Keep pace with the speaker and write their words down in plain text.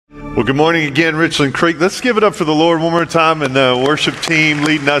Well, good morning again, Richland Creek. Let's give it up for the Lord one more time and the worship team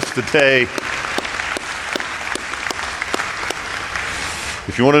leading us today.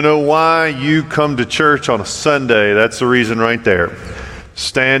 If you want to know why you come to church on a Sunday, that's the reason right there.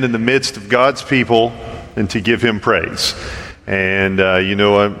 Stand in the midst of God's people and to give Him praise. And,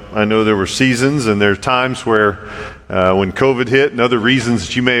 I know there were seasons and there are times where when COVID hit and other reasons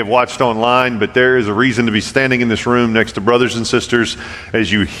that you may have watched online, but there is a reason to be standing in this room next to brothers and sisters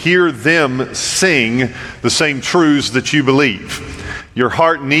as you hear them sing the same truths that you believe. Your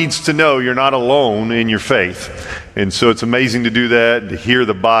heart needs to know you're not alone in your faith. And so it's amazing to do that, to hear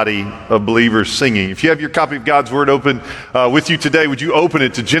the body of believers singing. If you have your copy of God's Word open with you today, would you open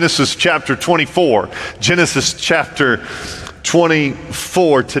it to Genesis chapter 24? Genesis chapter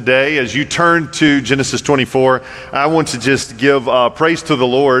 24 today. As you turn to Genesis 24, I want to just give praise to the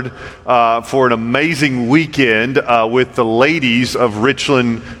Lord for an amazing weekend with the ladies of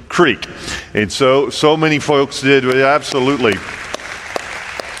Richland Creek. And so many folks did, absolutely.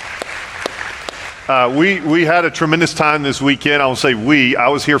 We had a tremendous time this weekend. I will say I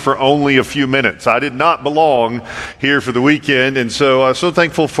was here for only a few minutes. I did not belong here for the weekend. And so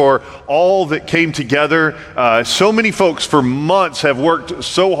thankful for all that came together. So many folks for months have worked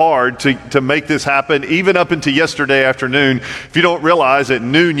so hard to make this happen, even up into yesterday afternoon. If you don't realize, at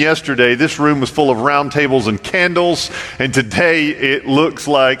noon yesterday, this room was full of round tables and candles. And today it looks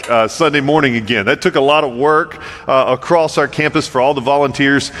like Sunday morning again. That took a lot of work across our campus for all the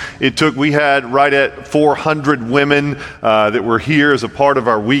volunteers. We had right at 400 women that were here as a part of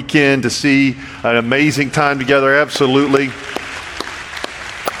our weekend to see an amazing time together. Absolutely.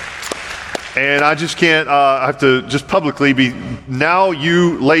 And I just can't, I have to just publicly now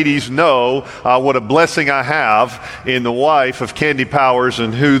you ladies know what a blessing I have in the wife of Candy Powers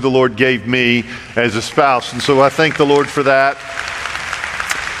and who the Lord gave me as a spouse. And so I thank the Lord for that.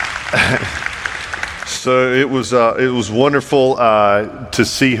 So it was wonderful to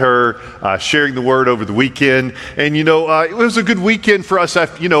see her sharing the word over the weekend. And, it was a good weekend for us.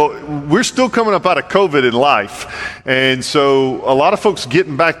 We're still coming up out of COVID in life. And so a lot of folks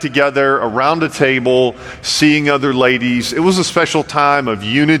getting back together around a table, seeing other ladies. It was a special time of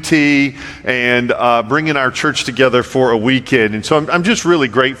unity and bringing our church together for a weekend. And so I'm just really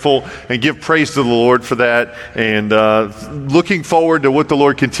grateful and give praise to the Lord for that. And looking forward to what the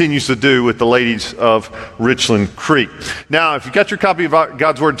Lord continues to do with the ladies of Richland Creek. Now, if you got your copy of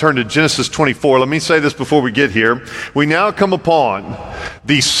God's Word, turn to Genesis 24. Let me say this before we get here. We now come upon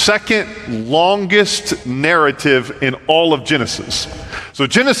the second longest narrative in all of Genesis. So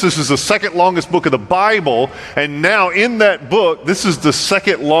Genesis is the second longest book of the Bible, and now in that book, this is the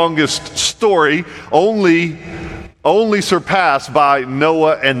second longest story, only surpassed by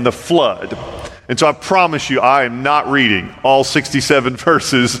Noah and the flood. And so I promise you, I am not reading all 67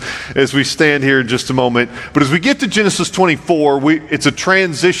 verses as we stand here in just a moment. But as we get to Genesis 24, it's a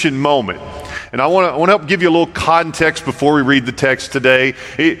transition moment. And I want to help give you a little context before we read the text today.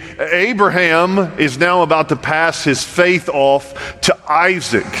 Abraham is now about to pass his faith off to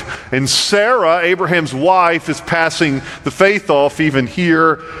Isaac. And Sarah, Abraham's wife, is passing the faith off even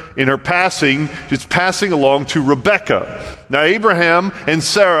here in her passing. She's passing along to Rebekah. Now, Abraham and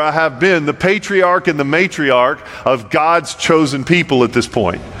Sarah have been the patriarch and the matriarch of God's chosen people at this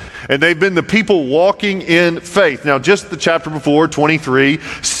point. And they've been the people walking in faith. Now, just the chapter before, 23,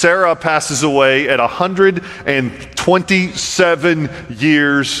 Sarah passes away at 127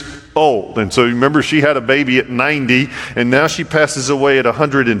 years old. And so remember, she had a baby at 90, and now she passes away at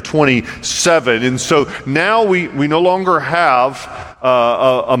 127. And so now we no longer have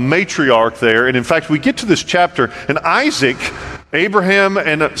a matriarch there. And in fact, we get to this chapter, and Isaac, Abraham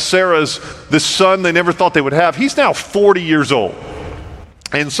and Sarah's this son they never thought they would have, he's now 40 years old.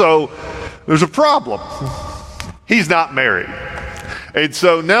 And so there's a problem. He's not married. And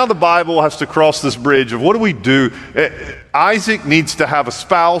so now the Bible has to cross this bridge of what do we do? Isaac needs to have a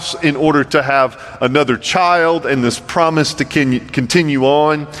spouse in order to have another child and this promise to continue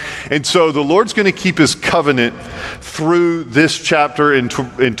on. And so the Lord's going to keep his covenant through this chapter in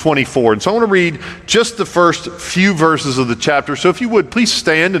 24. And so I want to read just the first few verses of the chapter. So if you would, please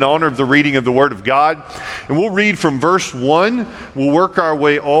stand in honor of the reading of the Word of God. And we'll read from verse 1. We'll work our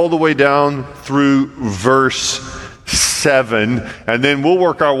way all the way down through verse 7, and then we'll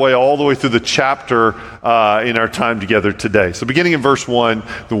work our way all the way through the chapter in our time together today. So beginning in verse 1,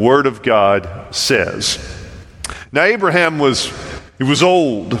 the Word of God says, Now Abraham was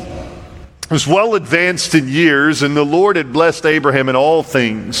old, was well advanced in years, and the Lord had blessed Abraham in all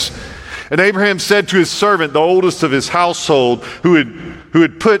things. And Abraham said to his servant, the oldest of his household, who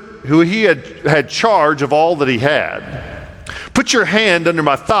he had charge of all that he had, Put your hand under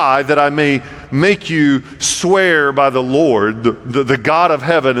my thigh that I may make you swear by the Lord, the God of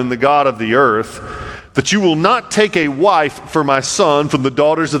heaven and the God of the earth, that you will not take a wife for my son from the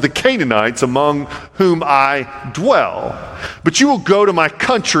daughters of the Canaanites among whom I dwell, but you will go to my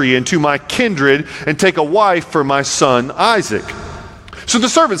country and to my kindred and take a wife for my son Isaac. So the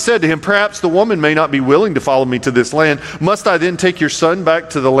servant said to him, perhaps the woman may not be willing to follow me to this land. Must I then take your son back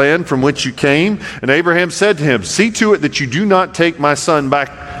to the land from which you came? And Abraham said to him, see to it that you do not take my son back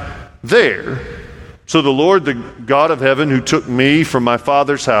there. So the Lord, the God of heaven, who took me from my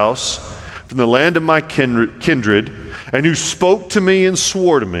father's house, from the land of my kindred, and who spoke to me and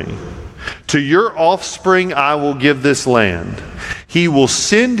swore to me, to your offspring I will give this land. He will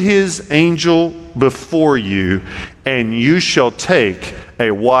send his angel before you, and you shall take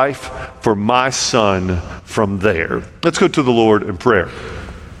a wife for my son from there. Let's go to the Lord in prayer.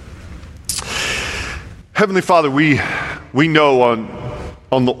 Heavenly Father, we know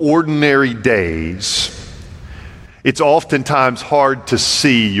on the ordinary days, it's oftentimes hard to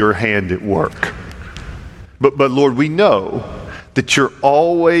see your hand at work. But Lord, we know that you're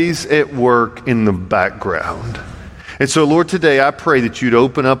always at work in the background. And so, Lord, today I pray that you'd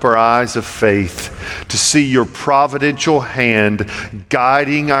open up our eyes of faith to see your providential hand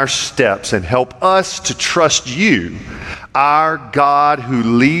guiding our steps and help us to trust you, our God who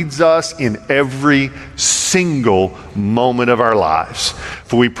leads us in every single moment of our lives.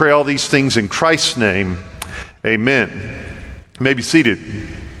 For we pray all these things in Christ's name. Amen. You may be seated.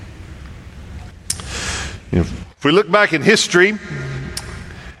 If we look back in history,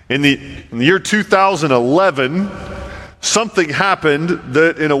 in the year 2011, something happened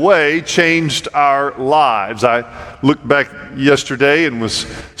that in a way changed our lives. I looked back yesterday and was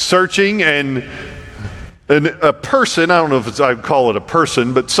searching, and a person, I don't know if I'd call it a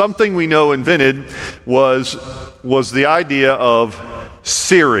person, but something we know invented was the idea of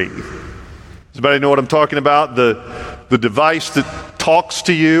Siri. Does anybody know what I'm talking about? The device that talks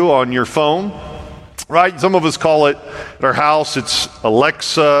to you on your phone, right? Some of us call it at our house, it's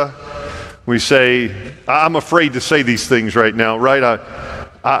Alexa. We say, I'm afraid to say these things right now, right?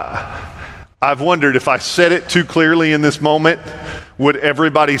 I've wondered if I said it too clearly in this moment, would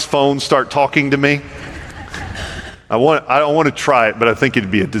everybody's phone start talking to me? I don't want to try it, but I think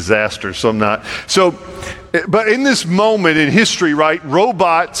it'd be a disaster, so I'm not. But in this moment in history, right,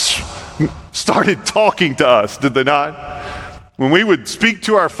 robots started talking to us, did they not? When we would speak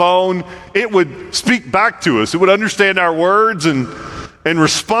to our phone, it would speak back to us. It would understand our words and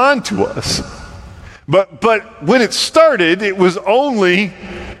respond to us. But when it started, it was only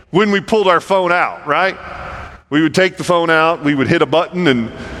when we pulled our phone out, right? We would take the phone out, we would hit a button,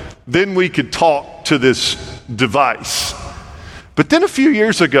 and then we could talk to this device. But then a few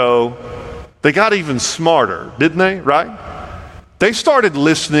years ago, they got even smarter, didn't they, right? They started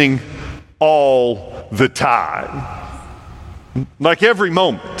listening all the time, like every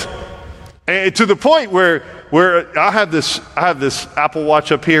moment. And to the point where I have this Apple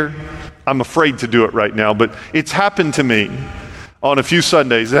Watch up here. I'm afraid to do it right now, but it's happened to me on a few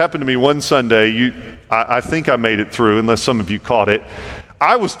Sundays. It happened to me one Sunday. I think I made it through, unless some of you caught it.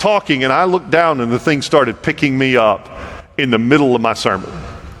 I was talking, and I looked down, and the thing started picking me up in the middle of my sermon.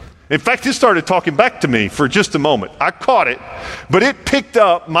 In fact, it started talking back to me for just a moment. I caught it, but it picked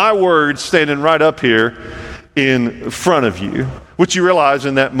up my words standing right up here in front of you. What you realize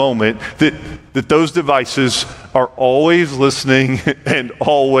in that moment that those devices are always listening and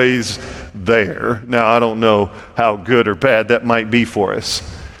always there. Now, I don't know how good or bad that might be for us.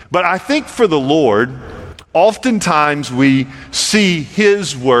 But I think for the Lord, oftentimes we see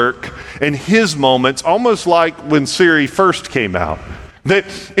his work and his moments almost like when Siri first came out. That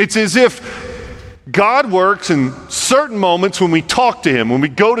it's as if God works in certain moments when we talk to him, when we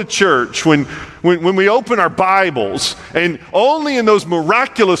go to church, when we open our Bibles, and only in those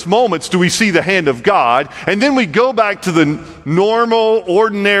miraculous moments do we see the hand of God, and then we go back to the normal,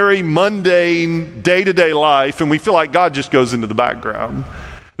 ordinary, mundane, day-to-day life, and we feel like God just goes into the background.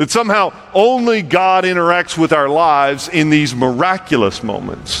 That somehow only God interacts with our lives in these miraculous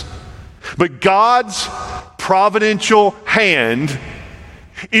moments. But God's providential hand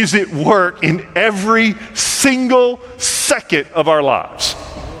is at work in every single second of our lives.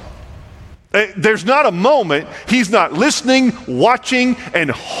 There's not a moment he's not listening, watching,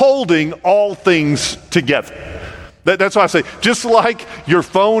 and holding all things together. That's why I say, just like your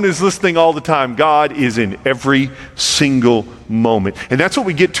phone is listening all the time, God is in every single moment. And that's what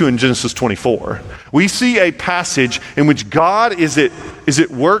we get to in Genesis 24. We see a passage in which God is at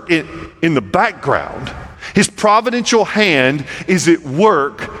work in the background. His providential hand is at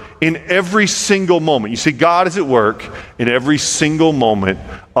work in every single moment. You see, God is at work in every single moment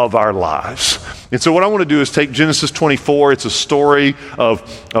of our lives. And so what I want to do is take Genesis 24. It's a story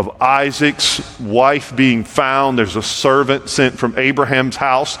of Isaac's wife being found. There's a servant sent from Abraham's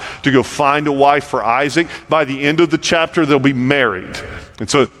house to go find a wife for Isaac. By the end of the chapter, they'll be married. And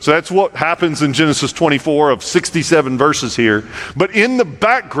so that's what happens in Genesis 24 of 67 verses here. But in the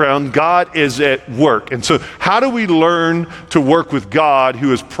background, God is at work. And so how do we learn to work with God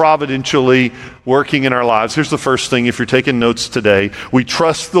who is providentially working in our lives? Here's the first thing, if you're taking notes today. We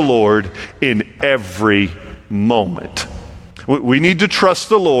trust the Lord in every moment. We need to trust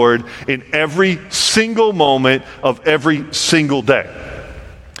the Lord in every single moment of every single day.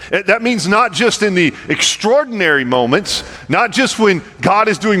 That means not just in the extraordinary moments, not just when God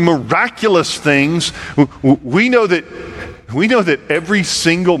is doing miraculous things. We know that every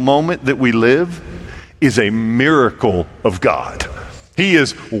single moment that we live is a miracle of God. He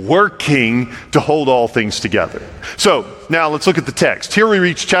is working to hold all things together. So now let's look at the text. Here we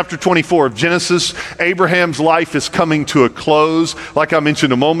reach chapter 24 of Genesis. Abraham's life is coming to a close. Like I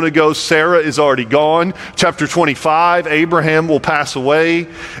mentioned a moment ago, Sarah is already gone. Chapter 25, Abraham will pass away.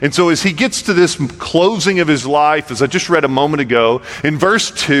 And so as he gets to this closing of his life, as I just read a moment ago, in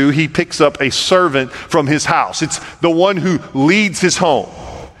verse 2, he picks up a servant from his house. It's the one who leads his home.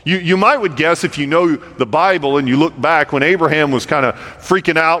 You might would guess, if you know the Bible and you look back, when Abraham was kind of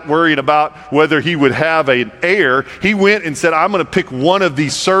freaking out, worried about whether he would have an heir, he went and said, I'm going to pick one of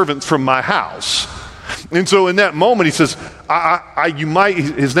these servants from my house. And so in that moment, he says,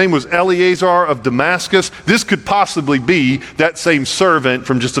 his name was Eleazar of Damascus. This could possibly be that same servant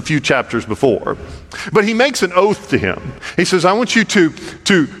from just a few chapters before. But he makes an oath to him. He says, I want you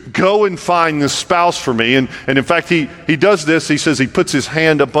to go and find this spouse for me. And in fact, he does this. He says he puts his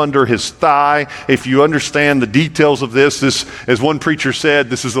hand up under his thigh. If you understand the details of this, as one preacher said,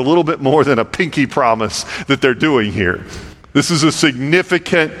 this is a little bit more than a pinky promise that they're doing here. This is a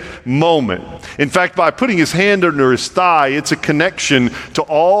significant moment. In fact, by putting his hand under his thigh, it's a connection to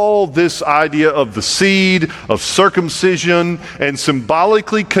all this idea of the seed, of circumcision, and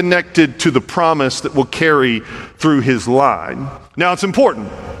symbolically connected to the promise that will carry through his line. Now, it's important.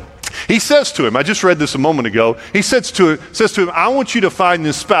 He says to him, I just read this a moment ago, he says to him, I want you to find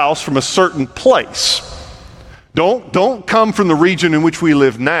this spouse from a certain place. Don't come from the region in which we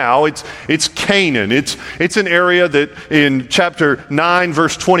live now. It's Canaan. It's an area that in chapter 9,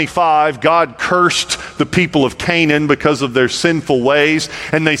 verse 25, God cursed the people of Canaan because of their sinful ways,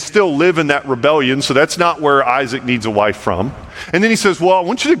 and they still live in that rebellion, so that's not where Isaac needs a wife from. And then he says, well, I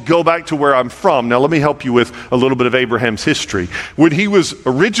want you to go back to where I'm from. Now, let me help you with a little bit of Abraham's history. When he was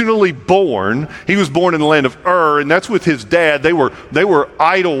originally born, he was born in the land of Ur, and that's with his dad. They were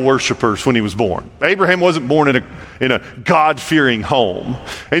idol worshipers when he was born. Abraham wasn't born in a God-fearing home.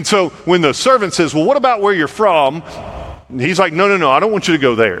 And so when the servant says, well, what about where you're from? He's like, no, I don't want you to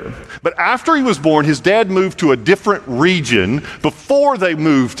go there. But after he was born, his dad moved to a different region before they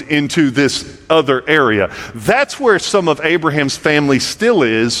moved into this other area. That's where some of Abraham's family still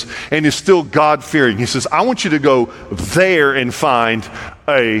is and is still God-fearing. He says, I want you to go there and find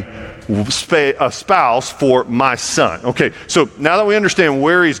a spouse for my son. Okay, so now that we understand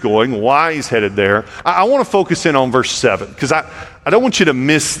where he's going, why he's headed there, I want to focus in on verse 7, because I don't want you to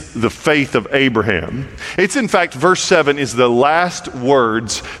miss the faith of Abraham. It's in fact, verse 7 is the last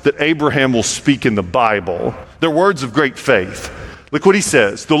words that Abraham will speak in the Bible. They're words of great faith. Look what he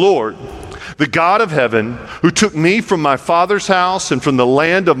says, the Lord, the God of heaven, who took me from my father's house and from the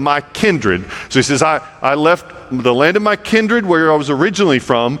land of my kindred. So he says, I left the land of my kindred where I was originally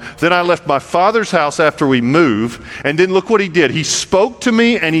from. Then I left my father's house after we moved. And then look what he did. He spoke to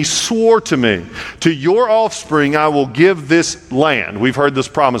me and he swore to me, to your offspring I will give this land. We've heard this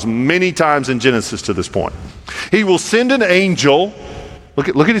promise many times in Genesis to this point. He will send an angel.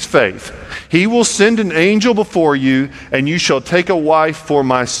 Look at his faith. He will send an angel before you, and you shall take a wife for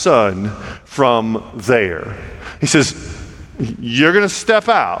my son from there. He says, you're going to step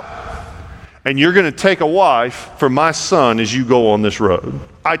out, and you're going to take a wife for my son as you go on this road.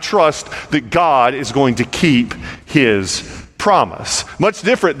 I trust that God is going to keep his promise. Much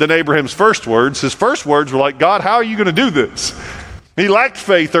different than Abraham's first words. His first words were like, God, how are you going to do this? He lacked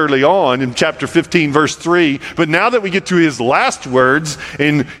faith early on in chapter 15, verse 3, but now that we get to his last words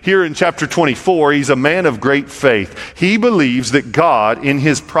here in chapter 24, he's a man of great faith. He believes that God, in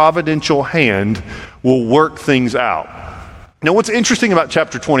his providential hand, will work things out. Now, what's interesting about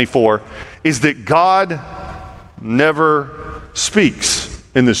chapter 24 is that God never speaks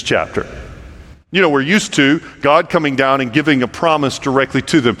in this chapter. You know, we're used to God coming down and giving a promise directly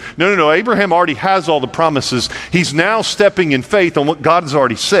to them. No. Abraham already has all the promises. He's now stepping in faith on what God has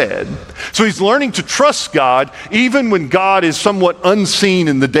already said. So he's learning to trust God even when God is somewhat unseen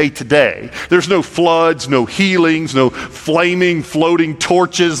in the day-to-day. There's no floods, no healings, no flaming, floating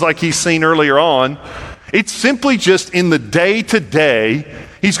torches like he's seen earlier on. It's simply just in the day-to-day,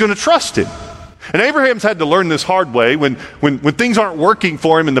 he's going to trust him. And Abraham's had to learn this hard way. When things aren't working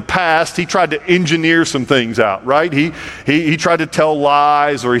for him in the past, he tried to engineer some things out, right? He tried to tell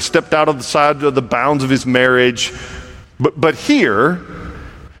lies, or he stepped out of the side of the bounds of his marriage. But here,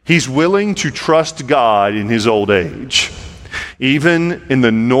 he's willing to trust God in his old age. Even in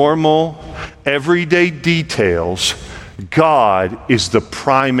the normal, everyday details, God is the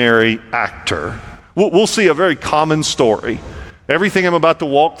primary actor. We'll see a very common story. Everything I'm about to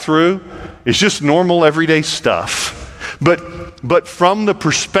walk through is just normal everyday stuff. But from the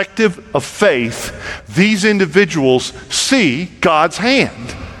perspective of faith, these individuals see God's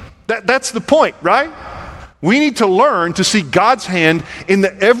hand. That's the point, right? We need to learn to see God's hand in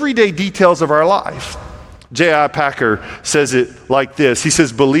the everyday details of our life. J.I. Packer says it like this. He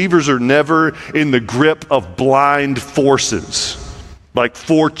says, believers are never in the grip of blind forces, like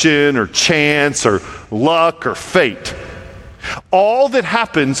fortune or chance or luck or fate. All that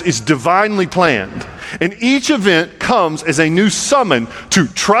happens is divinely planned, and each event comes as a new summon to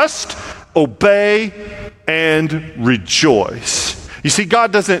trust, obey, and rejoice. You see,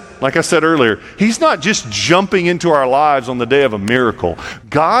 God doesn't, like I said earlier, he's not just jumping into our lives on the day of a miracle.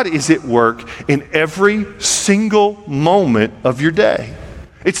 God is at work in every single moment of your day.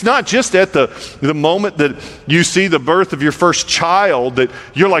 It's not just at the moment that you see the birth of your first child that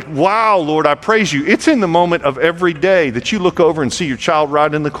you're like, wow, Lord, I praise you. It's in the moment of every day that you look over and see your child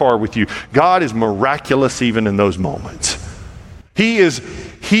ride in the car with you. God is miraculous even in those moments. He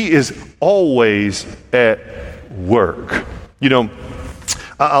is always at work. You know,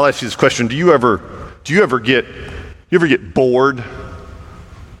 I'll ask you this question. Do you ever get bored?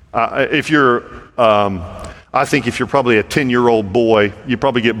 I think if you're probably a 10-year-old boy, you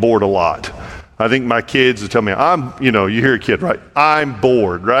probably get bored a lot. I think my kids will tell me, you hear a kid, right? I'm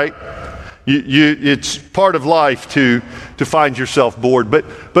bored, right? It's part of life to find yourself bored.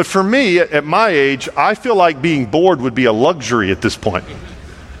 But for me, at my age, I feel like being bored would be a luxury at this point.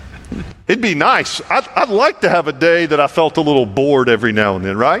 It'd be nice. I'd like to have a day that I felt a little bored every now and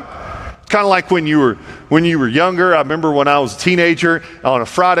then, right? Kind of like when you were younger. I remember when I was a teenager, on a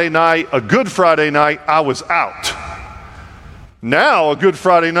Friday night, a good Friday night, I was out. Now, a good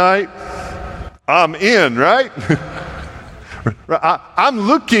Friday night, I'm in, right? I'm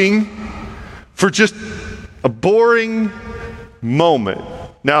looking for just a boring moment.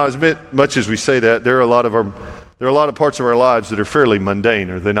 Now, as much as we say that, there are a lot of parts of our lives that are fairly mundane,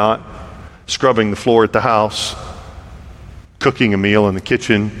 are they not? Scrubbing the floor at the house, cooking a meal in the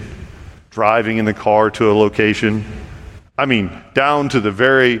kitchen, driving in the car to a location. I mean, down to the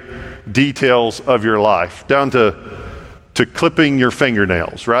very details of your life, down to clipping your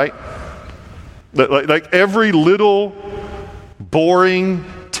fingernails, right? Like every little boring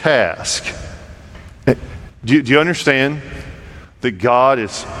task. Do you understand that God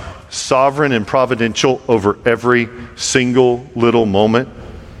is sovereign and providential over every single little moment?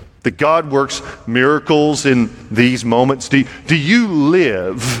 That God works miracles in these moments? Do you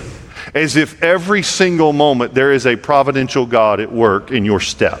live as if every single moment there is a providential God at work in your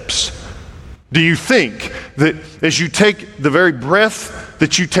steps? Do you think that as you take the very breath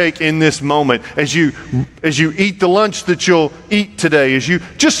that you take in this moment, as you eat the lunch that you'll eat today, as you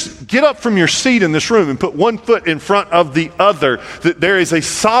just get up from your seat in this room and put one foot in front of the other, that there is a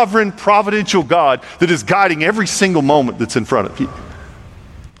sovereign providential God that is guiding every single moment that's in front of you?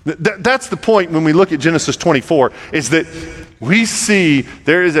 That's the point when we look at Genesis 24, is that we see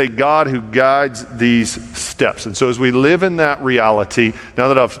there is a God who guides these steps. And so as we live in that reality, now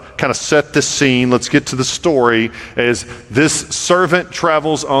that I've kind of set the scene, let's get to the story. As this servant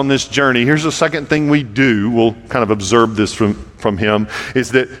travels on this journey, here's the second thing we do. We'll kind of observe this from him, is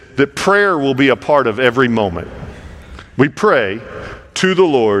that prayer will be a part of every moment. We pray to the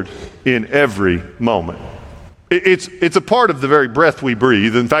Lord in every moment. It's a part of the very breath we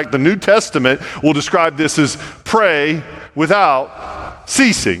breathe. In fact, the New Testament will describe this as pray without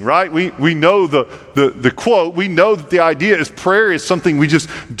ceasing, right? We know the quote. We know that the idea is prayer is something we just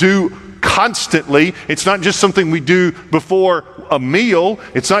do constantly. It's not just something we do before a meal.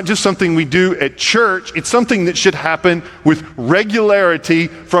 It's not just something we do at church. It's something that should happen with regularity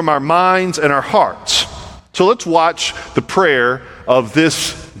from our minds and our hearts. So let's watch the prayer of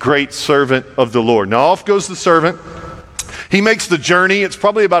this great servant of the Lord. Now off goes the servant. He makes the journey. It's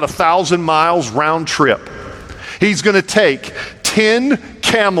probably about 1,000 miles round trip. He's going to take 10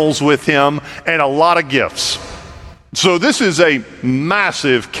 camels with him and a lot of gifts. So this is a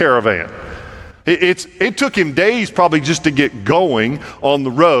massive caravan. It took him days probably just to get going on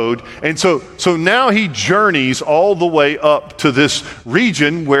the road. And so now he journeys all the way up to this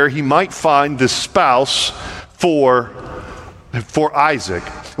region where he might find this spouse for Isaac.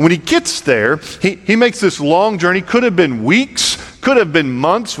 When he gets there, he makes this long journey. Could have been weeks, could have been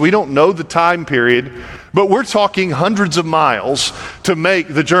months. We don't know the time period. But we're talking hundreds of miles to make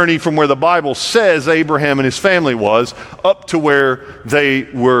the journey from where the Bible says Abraham and his family was up to where they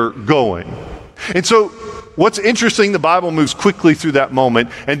were going. And so what's interesting, the Bible moves quickly through that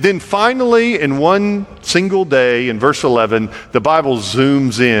moment. And then finally, in one single day, in verse 11, the Bible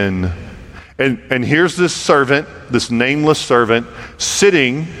zooms in. And here's this servant, this nameless servant,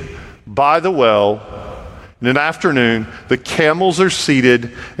 sitting by the well in an afternoon. The camels are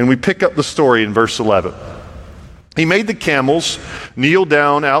seated, and we pick up the story in verse 11. He made the camels kneel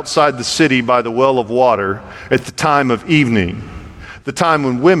down outside the city by the well of water at the time of evening, the time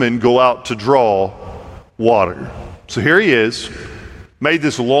when women go out to draw water. So here he is, made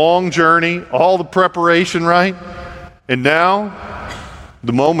this long journey, all the preparation, right? And now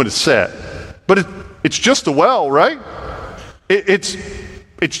the moment is set. But it's just a well, right? It's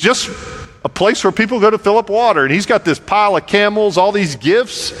just a place where people go to fill up water. And he's got this pile of camels, all these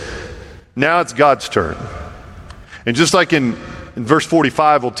gifts. Now it's God's turn. And just like in verse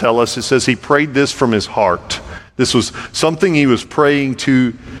 45 will tell us, it says he prayed this from his heart. This was something he was praying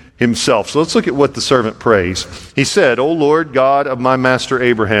to himself. So let's look at what the servant prays. He said, "O Lord God of my master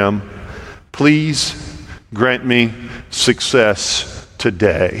Abraham, please grant me success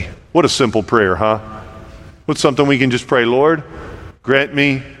today." What a simple prayer, huh? What's something we can just pray, Lord, grant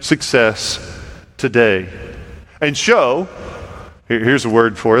me success today. And show, here's a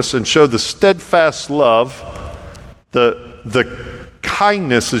word for us, and show the steadfast love, the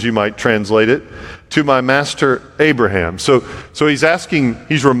kindness, as you might translate it, to my master Abraham. So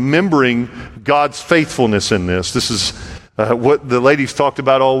he's remembering God's faithfulness in this. This is what the ladies talked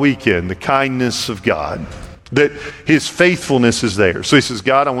about all weekend, the kindness of God, that his faithfulness is there. So he says,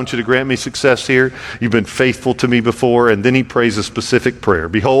 God, I want you to grant me success here. You've been faithful to me before. And then he prays a specific prayer.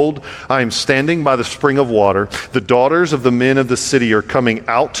 Behold, I am standing by the spring of water. The daughters of the men of the city are coming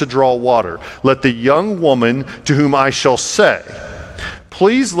out to draw water. Let the young woman to whom I shall say,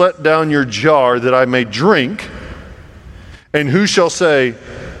 please let down your jar that I may drink. And who shall say,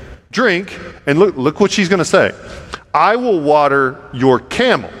 drink? And look what she's going to say. I will water your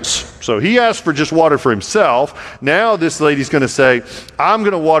camels. So he asked for just water for himself. Now this lady's going to say, I'm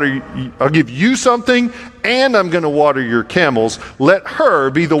going to water, I'll give you something, and I'm going to water your camels. Let her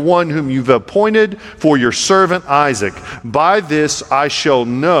be the one whom you've appointed for your servant Isaac. By this I shall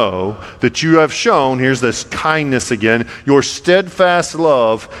know that you have shown, here's this kindness again, your steadfast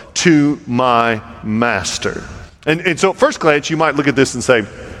love to my master. And so at first glance you might look at this and say,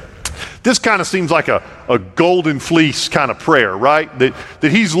 this kind of seems like a golden fleece kind of prayer, right?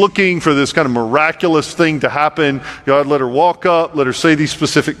 That he's looking for this kind of miraculous thing to happen. God, let her walk up, let her say these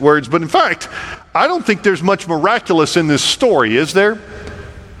specific words. But in fact, I don't think there's much miraculous in this story, is there?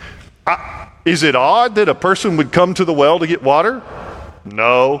 Is it odd that a person would come to the well to get water?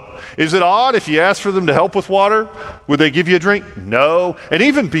 No. Is it odd if you ask for them to help with water? Would they give you a drink? No. And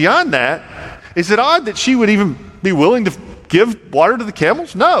even beyond that, is it odd that she would even be willing to give water to the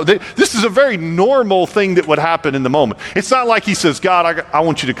camels? No. This is a very normal thing that would happen in the moment. It's not like he says, God, I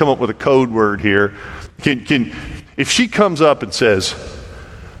want you to come up with a code word here. If she comes up and says,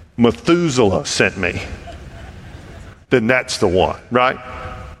 Methuselah sent me, then that's the one, right?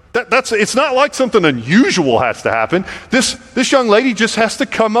 It's not like something unusual has to happen. This young lady just has to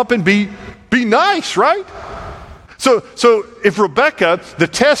come up and be nice, right? So if Rebecca, the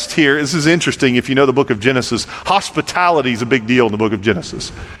test here, this is interesting if you know the book of Genesis, hospitality is a big deal in the book of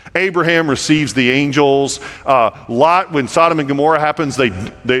Genesis. Abraham receives the angels. Lot, when Sodom and Gomorrah happens,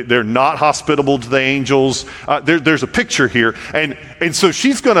 they're not hospitable to the angels. There's a picture here. And so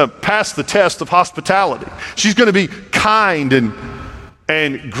she's going to pass the test of hospitality. She's going to be kind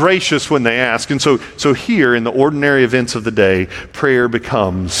and gracious when they ask. And so here in the ordinary events of the day, prayer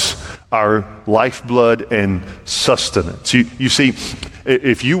becomes our lifeblood and sustenance. You see,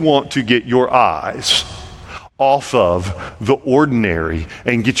 if you want to get your eyes off of the ordinary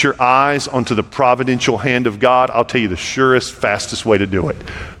and get your eyes onto the providential hand of God, I'll tell you the surest, fastest way to do it.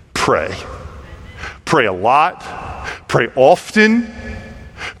 Pray. Pray a lot. Pray often.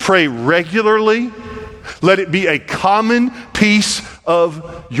 Pray regularly. Let it be a common piece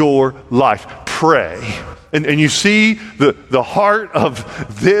of your life. Pray. And you see the heart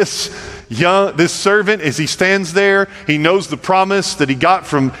of this servant as he stands there. He knows the promise that he got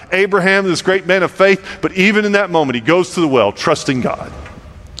from Abraham, this great man of faith. But even in that moment, he goes to the well, trusting God.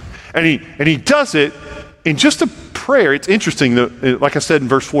 And he does it in just a prayer. It's interesting, like I said in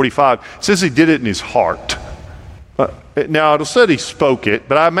verse 45, it says he did it in his heart. Now, it'll say he spoke it,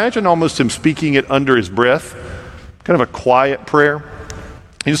 but I imagine almost him speaking it under his breath, kind of a quiet prayer.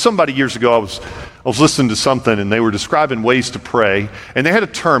 Somebody years ago, I was listening to something, and they were describing ways to pray, and they had a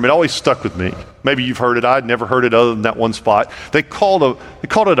term. It always stuck with me. Maybe you've heard it. I'd never heard it other than that one spot. They called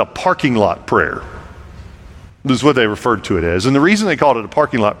it a parking lot prayer. This is what they referred to it as. And the reason they called it a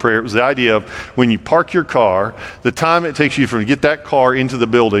parking lot prayer, it was the idea of when you park your car, the time it takes you to get that car into the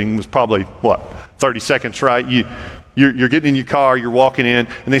building was probably, 30 seconds, right? You're getting in your car, you're walking in,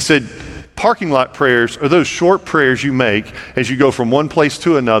 and they said parking lot prayers are those short prayers you make as you go from one place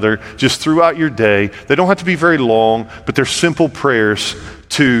to another just throughout your day. They don't have to be very long, but they're simple prayers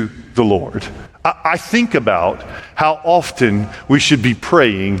to the Lord. I think about how often we should be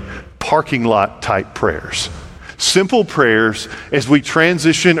praying parking lot type prayers. Simple prayers as we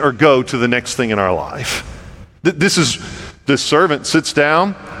transition or go to the next thing in our life. This servant sits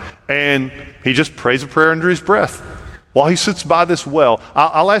down and he just prays a prayer under his breath while he sits by this well.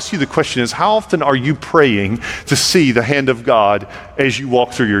 I'll ask you the question is, how often are you praying to see the hand of God as you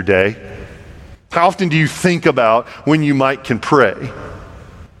walk through your day? How often do you think about when you can pray?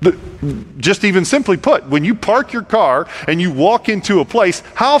 Just even simply put, when you park your car and you walk into a place,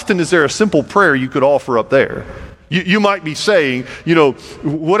 how often is there a simple prayer you could offer up there? You might be saying,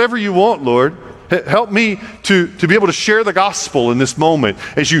 whatever you want, Lord, help me to be able to share the gospel in this moment.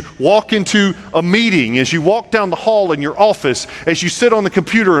 As you walk into a meeting, as you walk down the hall in your office, as you sit on the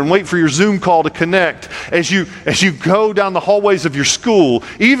computer and wait for your Zoom call to connect, as you go down the hallways of your school,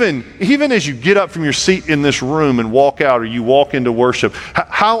 even as you get up from your seat in this room and walk out or you walk into worship,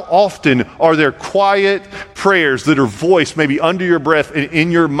 how often are there quiet prayers that are voiced maybe under your breath and in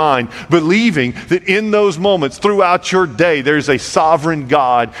your mind, believing that in those moments throughout your day, there's a sovereign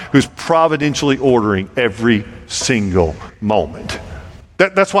God who's providentially ordering every single moment.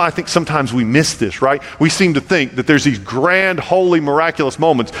 That's why I think sometimes we miss this, right? We seem to think that there's these grand, holy, miraculous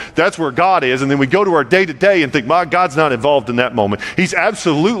moments. That's where God is. And then we go to our day-to-day and think, my God's not involved in that moment. He's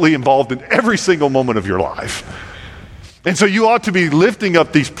absolutely involved in every single moment of your life. And so you ought to be lifting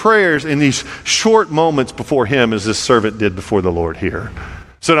up these prayers in these short moments before him, as this servant did before the Lord here.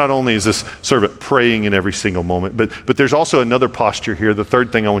 So not only is this servant praying in every single moment, but there's also another posture here. The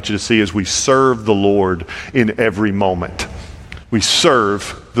third thing I want you to see is we serve the Lord in every moment. We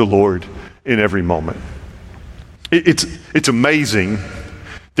serve the Lord in every moment. It's amazing.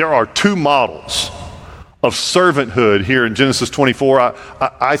 There are two models of servanthood here in Genesis 24,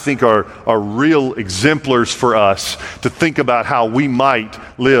 I think are real exemplars for us to think about how we might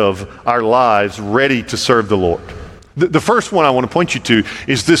live our lives ready to serve the Lord. The first one I want to point you to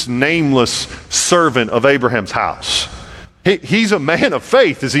is this nameless servant of Abraham's house. He's a man of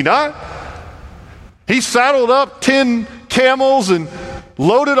faith, is he not? He saddled up 10 camels and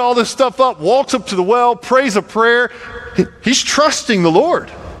loaded all this stuff up, walks up to the well, prays a prayer. He's trusting the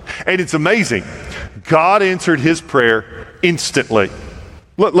Lord. And it's amazing. God answered his prayer instantly.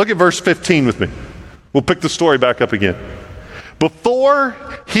 Look at verse 15 with me. We'll pick the story back up again. Before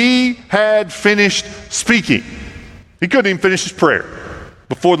he had finished speaking, he couldn't even finish his prayer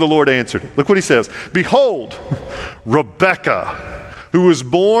before the Lord answered it. Look what he says. Behold, Rebekah, who was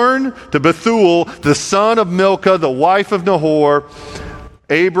born to Bethuel, the son of Milcah, the wife of Nahor,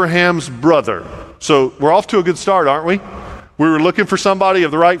 Abraham's brother. So we're off to a good start, aren't we? We were looking for somebody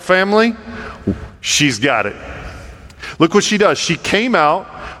of the right family. She's got it. Look what she does. She came out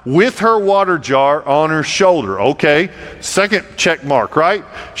with her water jar on her shoulder. Okay, second check mark, right?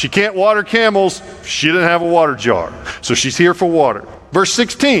 She can't water camels. She didn't have a water jar. So she's here for water. Verse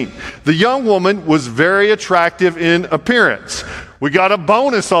 16, the young woman was very attractive in appearance. We got a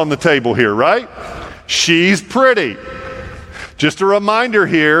bonus on the table here, right? She's pretty. Just a reminder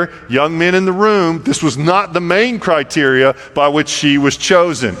here, young men in the room, this was not the main criteria by which she was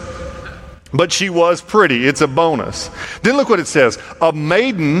chosen. But she was pretty. It's a bonus. Then look what it says. A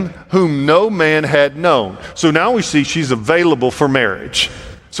maiden whom no man had known. So now we see she's available for marriage.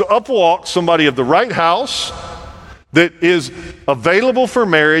 So up walks somebody of the right house that is available for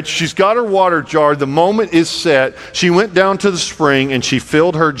marriage. She's got her water jar. The moment is set. She went down to the spring and she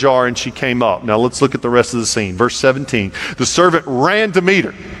filled her jar and she came up. Now let's look at the rest of the scene. Verse 17. The servant ran to meet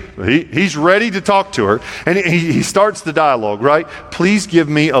her. He's ready to talk to her, and he starts the dialogue, right? Please give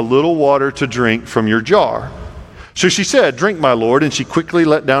me a little water to drink from your jar. So she said, "Drink, my lord." And she quickly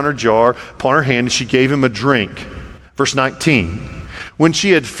let down her jar upon her hand, and she gave him a drink. Verse 19. When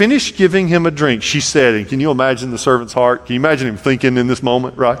she had finished giving him a drink, she said, and can you imagine the servant's heart? Can you imagine him thinking in this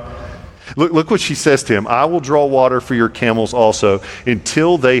moment, right? Look what she says to him. "I will draw water for your camels also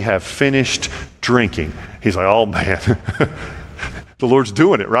until they have finished drinking." He's like, oh man, the Lord's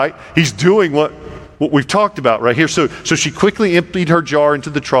doing it, right? He's doing what we've talked about right here. So she quickly emptied her jar into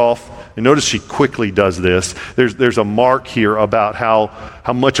the trough. And notice she quickly does this. There's a mark here about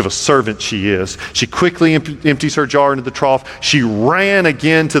how much of a servant she is. She quickly empties her jar into the trough. She ran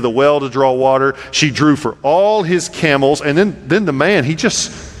again to the well to draw water. She drew for all his camels. And then the man,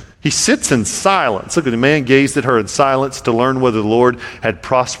 he sits in silence. Look at the man gazed at her in silence to learn whether the Lord had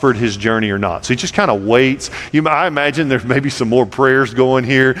prospered his journey or not. So he just kind of waits. I imagine there's maybe some more prayers going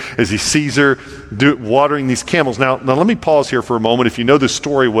here as he sees her watering these camels. Now let me pause here for a moment. If you know this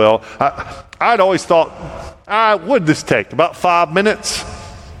story well, I'd always thought, what did this take? About 5 minutes?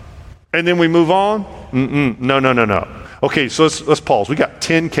 And then we move on? No. Okay, so let's pause. We got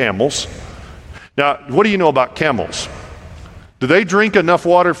 10 camels. Now, what do you know about camels? Do they drink enough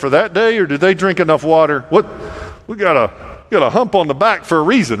water for that day, or do they drink enough water? We got a hump on the back for a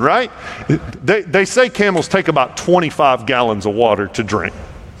reason, right? They say camels take about 25 gallons of water to drink.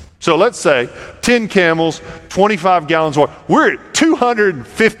 So let's say 10 camels, 25 gallons of water. We're at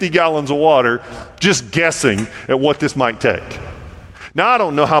 250 gallons of water, just guessing at what this might take. Now, I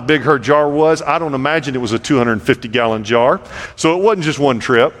don't know how big her jar was. I don't imagine it was a 250-gallon jar. So it wasn't just one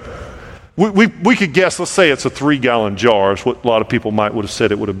trip. We could guess, let's say it's a 3-gallon jar, is what a lot of people would have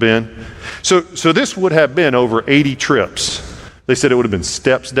said it would have been. So this would have been over 80 trips. They said it would have been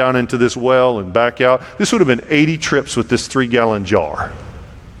steps down into this well and back out. This would have been 80 trips with this 3-gallon jar.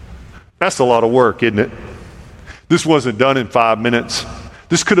 That's a lot of work, isn't it? This wasn't done in 5 minutes.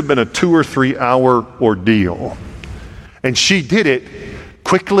 This could have been a 2 or 3 hour ordeal. And she did it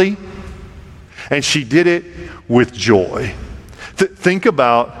quickly, and she did it with joy. Think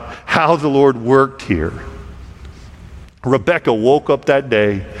about how the Lord worked here. Rebecca woke up that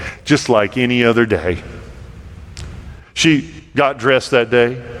day just like any other day. She got dressed that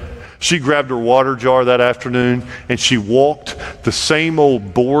day. She grabbed her water jar that afternoon, and she walked the same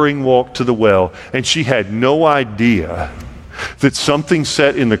old boring walk to the well, and she had no idea that something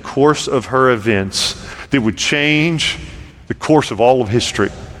set in the course of her events that would change the course of all of history.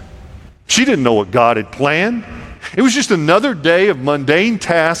 She didn't know what God had planned. It was just another day of mundane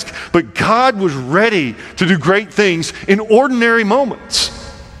tasks, but God was ready to do great things in ordinary moments.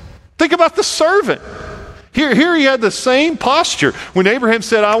 Think about the servant. Here he had the same posture. When Abraham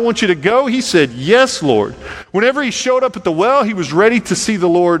said, "I want you to go," he said, "Yes, Lord." Whenever he showed up at the well, he was ready to see the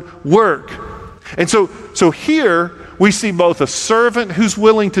Lord work. And so here we see both a servant who's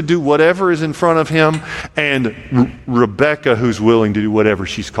willing to do whatever is in front of him, and Rebecca who's willing to do whatever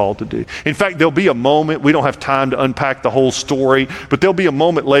she's called to do. In fact, there'll be a moment, we don't have time to unpack the whole story, but there'll be a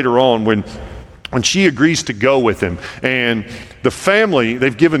moment later on when she agrees to go with him. And the family,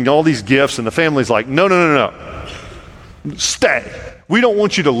 they've given all these gifts, and the family's like, no. Stay. We don't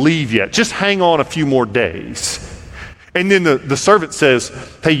want you to leave yet. Just hang on a few more days. And then the servant says,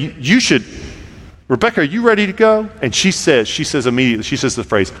 "Hey, you should... Rebecca, are you ready to go?" And she says immediately, she says the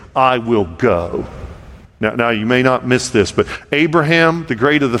phrase, "I will go." Now you may not miss this, but Abraham, the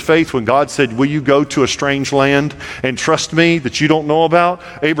great of the faith, when God said, "Will you go to a strange land and trust me that you don't know about?"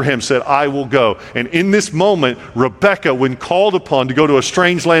 Abraham said, "I will go." And in this moment, Rebecca, when called upon to go to a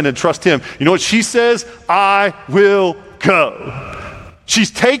strange land and trust him, you know what she says? "I will go."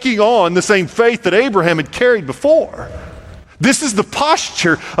 She's taking on the same faith that Abraham had carried before. This is the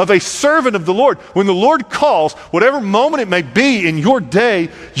posture of a servant of the Lord. When the Lord calls, whatever moment it may be in your day,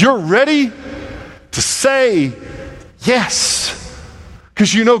 you're ready to say yes.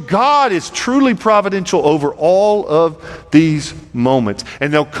 Because you know God is truly providential over all of these moments.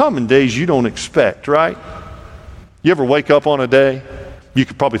 And they'll come in days you don't expect, right? You ever wake up on a day? You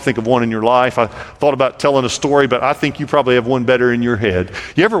could probably think of one in your life. I thought about telling a story, but I think you probably have one better in your head.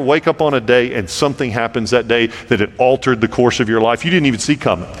 You ever wake up on a day and something happens that day that it altered the course of your life you didn't even see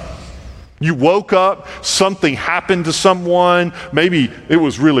coming? You woke up, something happened to someone, maybe it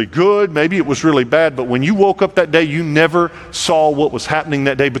was really good, maybe it was really bad, but when you woke up that day, you never saw what was happening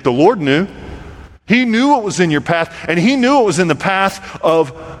that day, but the Lord knew. He knew what was in your path, and he knew it was in the path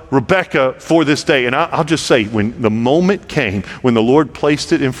of Rebecca for this day. And I'll just say, when the moment came, when the Lord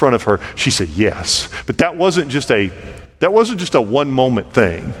placed it in front of her, she said yes. But that wasn't just a one moment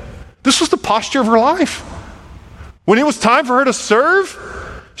thing. This was the posture of her life. When it was time for her to serve,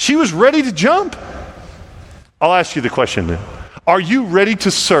 she was ready to jump. I'll ask you the question then. Are you ready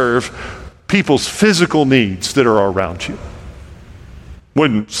to serve people's physical needs that are around you.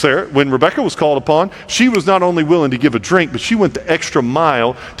 When Rebecca was called upon, she was not only willing to give a drink, but she went the extra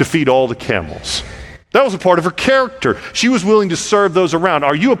mile to feed all the camels. That was a part of her character. She was willing to serve those around.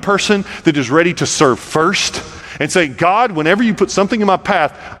 Are you a person that is ready to serve first and say, God, whenever you put something in my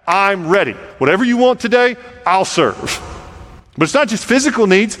path, I'm ready. Whatever you want today, I'll serve. But it's not just physical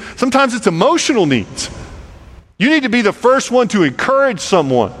needs. Sometimes it's emotional needs. You need to be the first one to encourage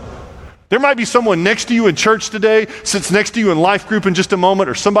someone. There might be someone next to you in church today, sits next to you in life group in just a moment,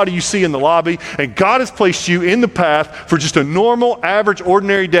 or somebody you see in the lobby, and God has placed you in the path for just a normal, average,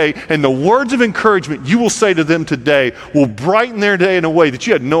 ordinary day, and the words of encouragement you will say to them today will brighten their day in a way that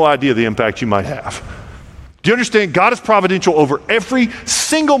you had no idea the impact you might have. Do you understand? God is providential over every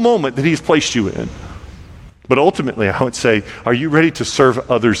single moment that He has placed you in. But ultimately, I would say, are you ready to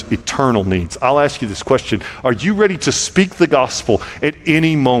serve others' eternal needs? I'll ask you this question. Are you ready to speak the gospel at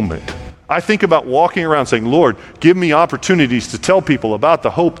any moment? I think about walking around saying, Lord, give me opportunities to tell people about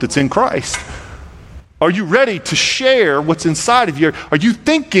the hope that's in Christ. Are you ready to share what's inside of you? Are you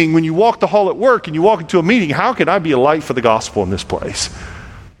thinking when you walk the hall at work and you walk into a meeting, how can I be a light for the gospel in this place?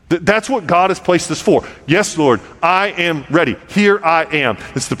 That's what God has placed us for. Yes, Lord, I am ready. Here I am.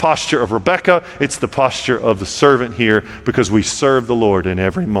 It's the posture of Rebecca. It's the posture of the servant here because we serve the Lord in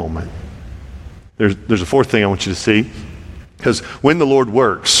every moment. There's a fourth thing I want you to see, because when the Lord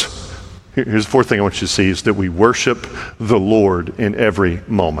works, here's the fourth thing I want you to see, is that we worship the Lord in every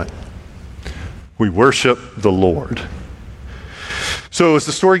moment. We worship the Lord. So as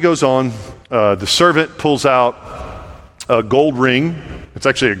the story goes on, the servant pulls out a gold ring. It's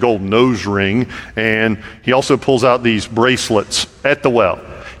actually a gold nose ring. And he also pulls out these bracelets at the well.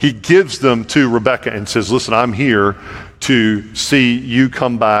 He gives them to Rebecca and says, listen, I'm here to see you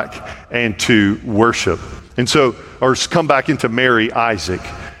come back and to worship. And so, or come back and to marry Isaac.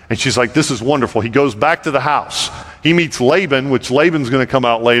 And she's like, this is wonderful. He goes back to the house. He meets Laban, which Laban's going to come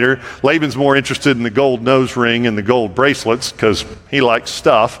out later. Laban's more interested in the gold nose ring and the gold bracelets because he likes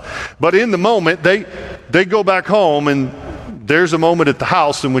stuff. But in the moment, they go back home, and there's a moment at the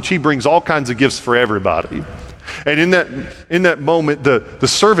house in which he brings all kinds of gifts for everybody. And in that moment, the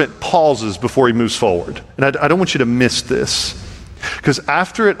servant pauses before he moves forward. And I don't want you to miss this. Because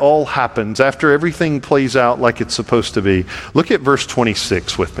after it all happens, after everything plays out like it's supposed to be, look at verse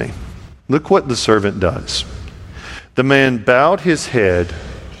 26 with me. Look what the servant does. The man bowed his head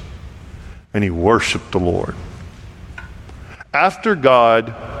and he worshiped the Lord. After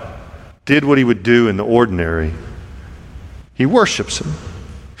God did what he would do in the ordinary, he worships him.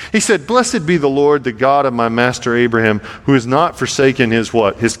 He said, blessed be the Lord, the God of my master Abraham, who has not forsaken his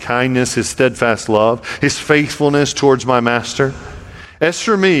what? His kindness, his steadfast love, his faithfulness towards my master. As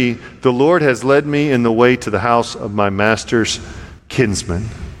for me, the Lord has led me in the way to the house of my master's kinsman.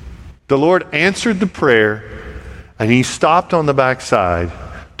 The Lord answered the prayer, and he stopped on the backside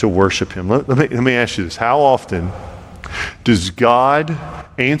to worship him. Let me ask you this. How often does God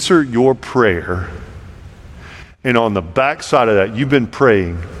answer your prayer, and on the backside of that, you've been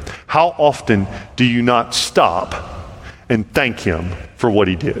praying? How often do you not stop and thank him for what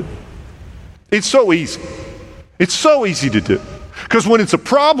he did? It's so easy. It's so easy to do. Because when it's a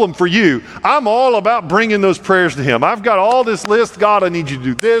problem for you, I'm all about bringing those prayers to him. I've got all this list. God, I need you to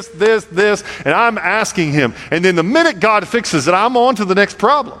do this, this, this. And I'm asking him. And then the minute God fixes it, I'm on to the next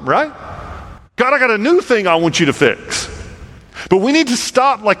problem, right? God, I got a new thing I want you to fix. But we need to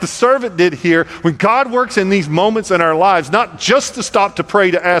stop like the servant did here when God works in these moments in our lives, not just to stop to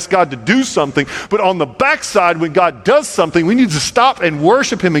pray to ask God to do something, but on the backside when God does something, we need to stop and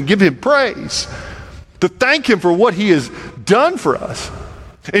worship him and give him praise, to thank him for what he has done for us.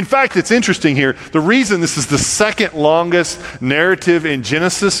 In fact, it's interesting here. The reason this is the second longest narrative in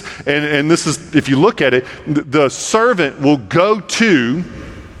Genesis, and this is, if you look at it, the servant will go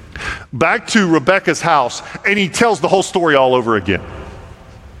back to Rebecca's house, and he tells the whole story all over again.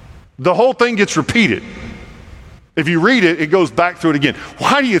 The whole thing gets repeated. If you read it, it goes back through it again.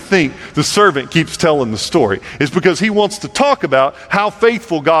 Why do you think the servant keeps telling the story? It's because he wants to talk about how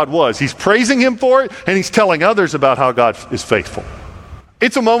faithful God was. He's praising him for it, and he's telling others about how God is faithful.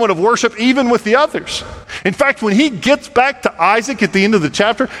 It's a moment of worship even with the others. In fact, when he gets back to Isaac at the end of the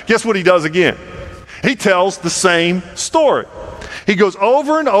chapter, guess what he does again? He tells the same story. He goes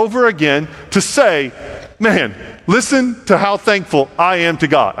over and over again to say, man, listen to how thankful I am to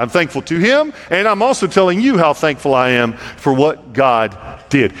God. I'm thankful to him, and I'm also telling you how thankful I am for what God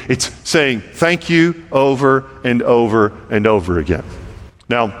did. It's saying thank you over and over and over again.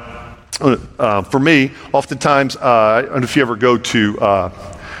 Now, for me, oftentimes, I don't know if you ever go to,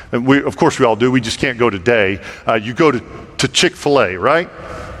 and of course we all do, we just can't go today. You go to Chick-fil-A, right?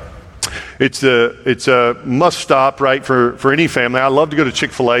 It's a must stop, right, for any family. I love to go to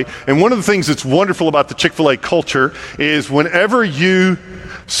Chick-fil-A. And one of the things that's wonderful about the Chick-fil-A culture is whenever you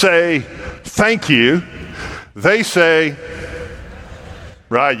say thank you, they say,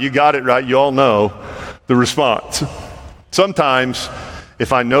 right, you got it right, you all know the response. Sometimes,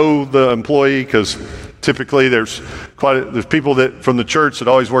 if I know the employee, because typically there's people that from the church that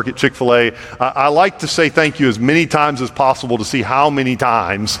always work at Chick-fil-A, I like to say thank you as many times as possible to see how many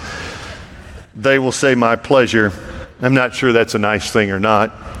times they will say my pleasure. I'm not sure that's a nice thing or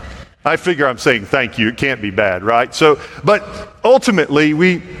not. I figure I'm saying thank you. It can't be bad, right? But ultimately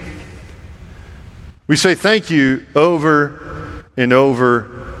we say thank you over and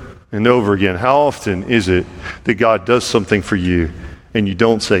over and over again. How often is it that God does something for you and you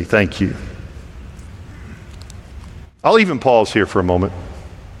don't say thank you? I'll even pause here for a moment.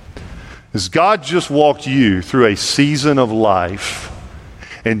 Has God just walked you through a season of life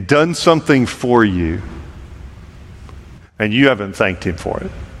and done something for you, and you haven't thanked him for it?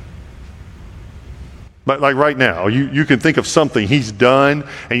 But like right now, you can think of something he's done,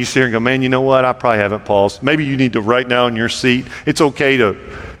 and you sit here and go, man, you know what? I probably haven't paused. Maybe you need to right now in your seat. It's okay to,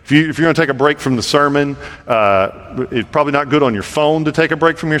 if you're going to take a break from the sermon, it's probably not good on your phone to take a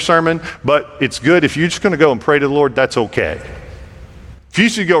break from your sermon, but it's good if you're just going to go and pray to the Lord, that's okay. If you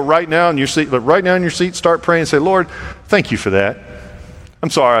should go right now in your seat, start praying and say, Lord, thank you for that. I'm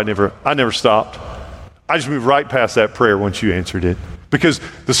sorry I never stopped. I just moved right past that prayer once you answered it. Because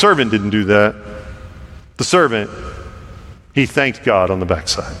the servant didn't do that. The servant, he thanked God on the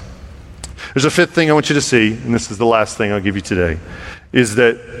backside. There's a fifth thing I want you to see, and this is the last thing I'll give you today, is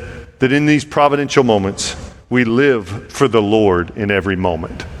that in these providential moments, we live for the Lord in every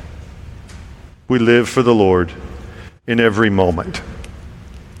moment. We live for the Lord in every moment.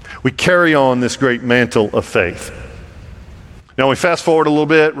 We carry on this great mantle of faith. Now we fast forward a little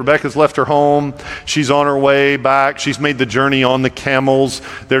bit. Rebecca's left her home. She's on her way back. She's made the journey on the camels.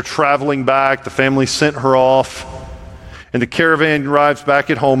 They're traveling back. The family sent her off. And the caravan arrives back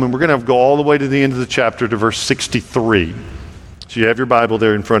at home, and we're going to go all the way to the end of the chapter to verse 63. So you have your Bible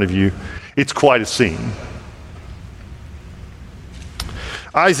there in front of you. It's quite a scene.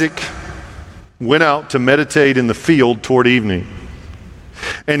 Isaac went out to meditate in the field toward evening.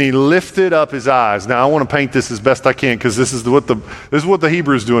 And he lifted up his eyes. Now I want to paint this as best I can because this is what the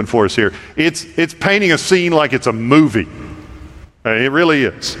Hebrew is doing for us here. It's painting a scene like it's a movie. It really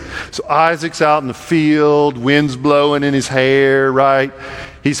is. So Isaac's out in the field, wind's blowing in his hair, right?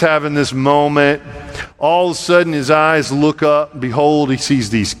 He's having this moment. All of a sudden his eyes look up. Behold, he sees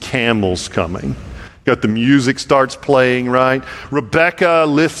these camels coming. Got the music starts playing, right? Rebecca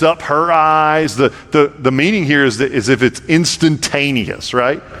lifts up her eyes. The meaning here is that as if it's instantaneous,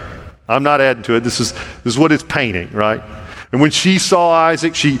 right? I'm not adding to it. This is what it's painting, right? And when she saw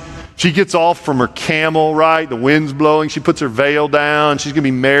Isaac, she gets off from her camel, right? The wind's blowing. She puts her veil down. She's going to be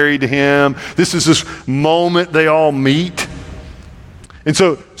married to him. This is this moment they all meet. And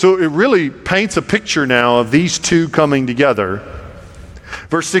so it really paints a picture now of these two coming together.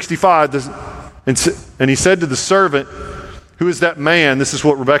 Verse 65, and he said to the servant, who is that man? This is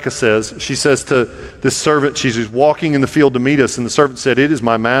what Rebecca says. She says to this servant, she's walking in the field to meet us, and the servant said, it is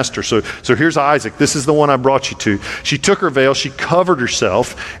my master. So here's Isaac. This is the one I brought you to. She took her veil, she covered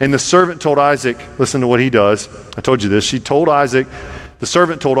herself, and the servant told Isaac, listen to what he does. I told you this. The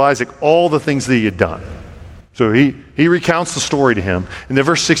servant told Isaac all the things that he had done. So he recounts the story to him. And then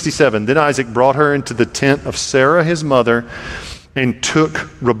verse 67, then Isaac brought her into the tent of Sarah, his mother, and took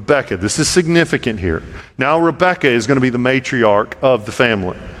Rebekah. This is significant here. Now Rebekah is going to be the matriarch of the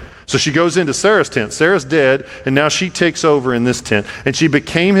family. So she goes into Sarah's tent. Sarah's dead, and now she takes over in this tent. And she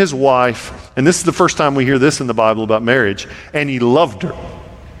became his wife. And this is the first time we hear this in the Bible about marriage. And he loved her.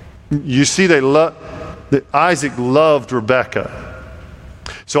 You see, that Isaac loved Rebekah.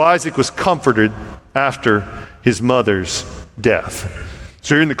 So Isaac was comforted after his mother's death.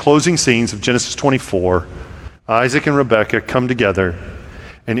 So here in the closing scenes of Genesis 24, Isaac and Rebekah come together,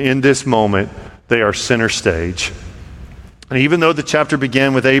 and in this moment, they are center stage. And even though the chapter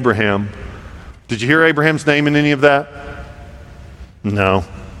began with Abraham, did you hear Abraham's name in any of that? No.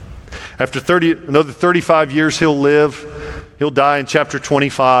 After another 35 years he'll live. He'll die in chapter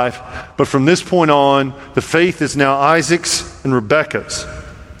 25. But from this point on, the faith is now Isaac's and Rebekah's.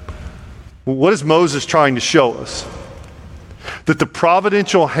 What is Moses trying to show us? That the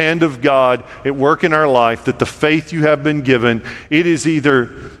providential hand of God at work in our life, that the faith you have been given,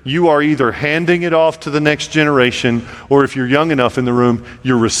 you are either handing it off to the next generation, or if you're young enough in the room,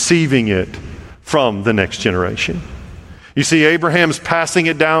 you're receiving it from the next generation. You see, Abraham's passing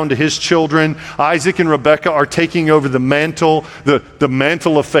it down to his children. Isaac and Rebekah are taking over the mantle, the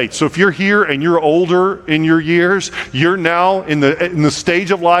mantle of faith. So if you're here and you're older in your years, you're now in the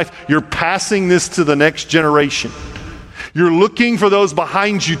stage of life, you're passing this to the next generation. You're looking for those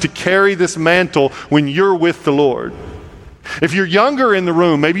behind you to carry this mantle when you're with the Lord. If you're younger in the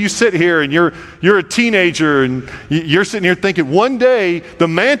room, maybe you sit here and you're a teenager and you're sitting here thinking, one day the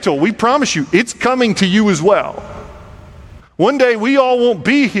mantle, we promise you, it's coming to you as well. One day we all won't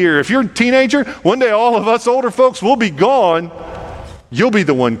be here. If you're a teenager, one day all of us older folks will be gone. You'll be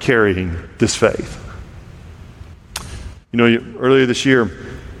the one carrying this faith. You know, earlier this year,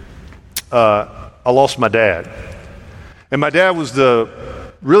 I lost my dad. And my dad was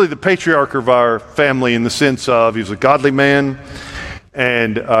really the patriarch of our family in the sense of he was a godly man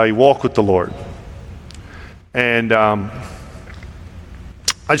and he walked with the Lord. And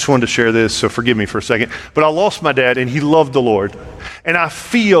I just wanted to share this, so forgive me for a second. But I lost my dad, and he loved the Lord. And I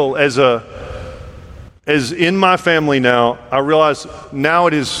feel as in my family now, I realize now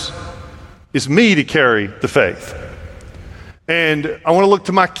it's me to carry the faith. And I want to look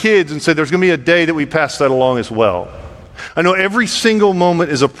to my kids and say there's going to be a day that we pass that along as well. I know every single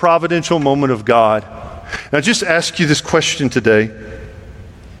moment is a providential moment of God. And I just ask you this question today.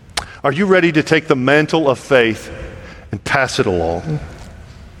 Are you ready to take the mantle of faith and pass it along?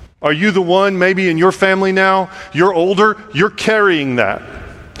 Are you the one, maybe in your family now, you're older, you're carrying that.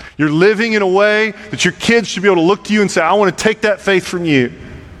 You're living in a way that your kids should be able to look to you and say, I want to take that faith from you.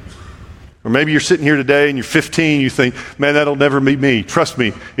 Or maybe you're sitting here today and you're 15, you think, man, that'll never be me. Trust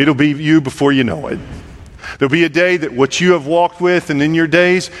me, it'll be you before you know it. There'll be a day that what you have walked with and in your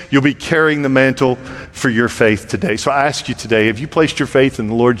days, you'll be carrying the mantle for your faith today. So I ask you today, have you placed your faith in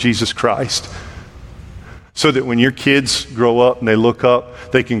the Lord Jesus Christ? So that when your kids grow up and they look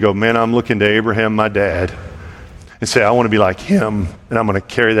up, they can go, man, I'm looking to Abraham, my dad, and say, I want to be like him, and I'm going to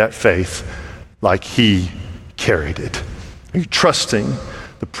carry that faith like he carried it. Are you trusting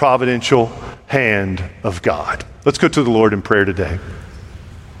the providential hand of God? Let's go to the Lord in prayer today.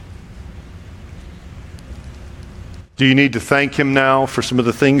 Do you need to thank him now for some of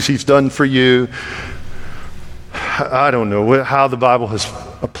the things he's done for you? I don't know how the Bible has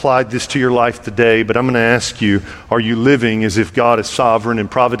applied this to your life today, but I'm going to ask you, are you living as if God is sovereign and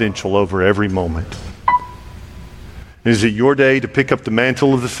providential over every moment? Is it your day to pick up the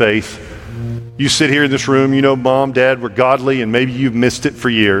mantle of the faith? You sit here in this room, you know mom, dad were godly, and maybe you've missed it for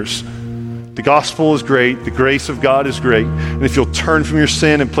years. The gospel is great. The grace of God is great. And if you'll turn from your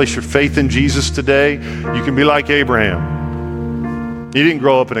sin and place your faith in Jesus today, you can be like Abraham. He didn't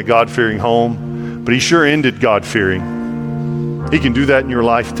grow up in a God-fearing home, but he sure ended God-fearing. He can do that in your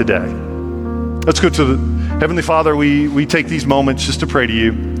life today. Let's go to the Heavenly Father. We take these moments just to pray to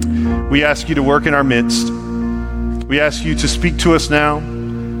you. We ask you to work in our midst. We ask you to speak to us now.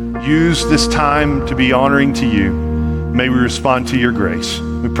 Use this time to be honoring to you. May we respond to your grace.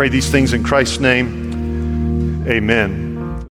 We pray these things in Christ's name. Amen.